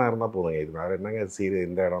மனசில் நான் இருந்தால் போதுங்க, இது வேறு என்னங்க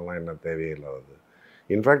இந்த இடம்லாம் என்ன தேவையே இல்லாதது.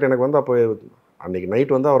 இன்ஃபேக்ட் எனக்கு வந்து அப்போ அன்றைக்கி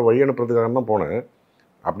நைட் வந்து அவர் வழி அனுப்புறதுக்காக தான் போனேன்,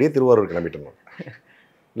 அப்படியே திருவாரூர் கிளம்பிட்டேன் நான்.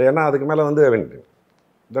 இல்லை ஏன்னா அதுக்கு மேலே வந்து ஐ mean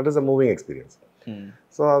that is a moving experience.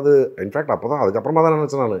 So அது இன்ஃபேக்ட் அப்போ தான் அதுக்கப்புறமா தான்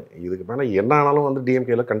நினச்சேன் நான், இதுக்கு மேலே என்ன ஆனாலும் வந்து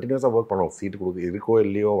டிஎம்கேல கண்டினியூஸாக ஒர்க் பண்ணுவோம், சீட்டு கொடுக்கு இருக்கோ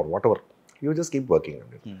இல்லையோ what ever you just keep working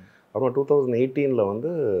அப்படின்னு. அப்புறம் 2018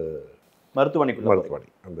 வந்து மருத்துவமனை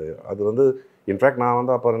அந்த அது வந்து இன்ஃபேக்ட் நான்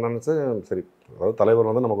வந்து அப்போ என்ன நினச்சேன், சரி அதாவது தலைவர்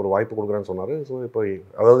வந்து நமக்கு ஒரு வாய்ப்பு கொடுக்குறேன்னு சொன்னார், ஸோ இப்போ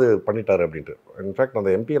அதாவது பண்ணிட்டாரு அப்படின்ட்டு. இன்ஃபேக்ட்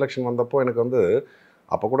அந்த எம்பி எலெக்ஷன் வந்தப்போ எனக்கு வந்து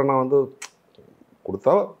அப்போ கூட நான் வந்து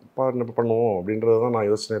கொடுத்தா பண்ணுவோம் அப்படின்றது தான் நான்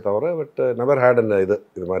யோசிச்சனே தவிர, பட் நெவர் ஹேட் அந்த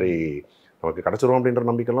இது மாதிரி நமக்கு கிடச்சிரும் அப்படின்ற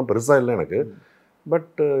நம்பிக்கைலாம் பெருசாக இல்லை எனக்கு.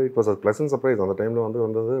 But it was a pleasant surprise அந்த டைமில் வந்து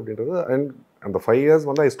வந்தது அப்படின்றது. அண்ட் அந்த 5 years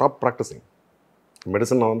வந்து ஐ ஸ்டாப் ப்ராக்டிசிங்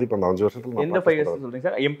மெடிசன். நான் வந்து இப்போ அந்த 5 வருஷத்தில் எந்த 5 years சொல்கிறீங்க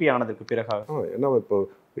சார்? எம்பி ஆனதுக்கு பிறகு என்ன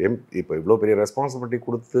இப்போ இவ்வளோ பெரிய ரெஸ்பான்சிபிலிட்டி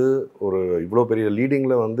கொடுத்து ஒரு இவ்வளோ பெரிய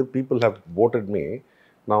லீடிங்கில் வந்து பீப்புள் ஹேவ் voted மீ.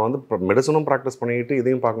 நான் வந்து மெடிசனும் ப்ராக்டிஸ் பண்ணிக்கிட்டு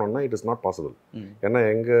இதையும் பார்க்கணுன்னா இட் இஸ் நாட் பாசிபிள். ஏன்னா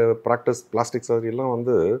எங்கள் ப்ராக்டிஸ் பிளாஸ்டிக் சர்ஜரிலாம்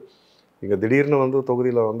வந்து இங்கே திடீர்னு வந்து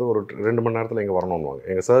தொகுதியில் வந்து ஒரு 2 மணி நேரத்தில் இங்கே வரணும்னுவாங்க,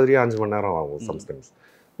 எங்கள் சர்ஜரியே 5 மணி நேரம் ஆகும் சம்டைம்ஸ்.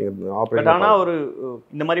 பட் ஆனால் ஒரு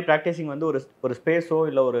இந்த மாதிரி ப்ராக்டிஸிங் வந்து ஒரு ஸ்பேஸோ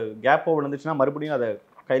இல்லை ஒரு கேப்போ விழுந்துச்சுன்னா மறுபடியும் அதை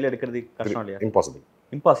கையில் எடுக்கிறது கஷ்டம் இல்லையா?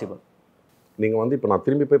 இம்பாசிபிள். நீங்கள் வந்து இப்போ நான்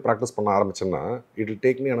திரும்பி போய் ப்ராக்டிஸ் பண்ண ஆரம்பிச்சேன்னா it will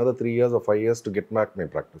take me another 3 years or 5 years to get back my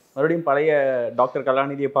practice. மறுபடியும் பழைய டாக்டர்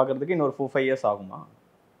கலாநிதியை பார்க்கறதுக்கு இன்னொரு 4-5 years ஆகுமா?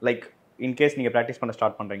 லைக் இன்கேஸ் நீங்கள் ப்ராக்டிஸ் பண்ண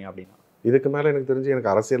ஸ்டார்ட் பண்ணுறீங்க அப்படின்னா இதுக்கு மேலே எனக்கு தெரிஞ்சு எனக்கு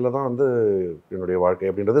அரசியலில் தான் வந்து என்னுடைய வாழ்க்கை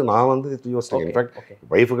அப்படின்றது நான் வந்து யோசிச்சேன். இன்ஃபேக்ட்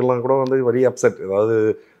ஒய்ஃபுக்கெல்லாம் கூட வந்து வெரி அப்செட், ஏதாவது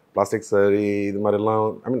பிளாஸ்டிக் சர்ஜரி இது மாதிரிலாம்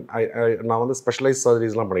ஐ மீன் நான் வந்து ஸ்பெஷலைஸ்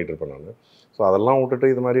சர்ஜரிஸ்லாம் பண்ணிகிட்டு இருப்பேன் நான். ஸோ அதெல்லாம்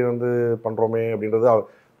விட்டுட்டு இது மாதிரி வந்து பண்ணுறோமே அப்படின்றது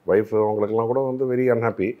ஒய்ஃப் அவங்களுக்கெல்லாம் கூட வந்து வெரி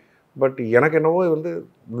அன்ஹாப்பி. பட் எனக்கு என்னவோ வந்து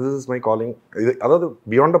திஸ் இஸ் மை காலிங். இது அதாவது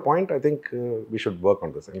beyond a point I think we should work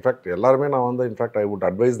on this. In fact எல்லாருமே நான் வந்து in fact I would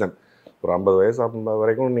advice them, ஒரு 50 வயசு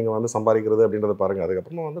வரைக்கும் நீங்கள் வந்து சம்பாதிக்கிறது அப்படின்றத பாருங்கள்,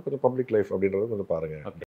 அதுக்கப்புறமா வந்து கொஞ்சம் பப்ளிக் லைஃப் அப்படின்றத கொஞ்சம் பாருங்கள்.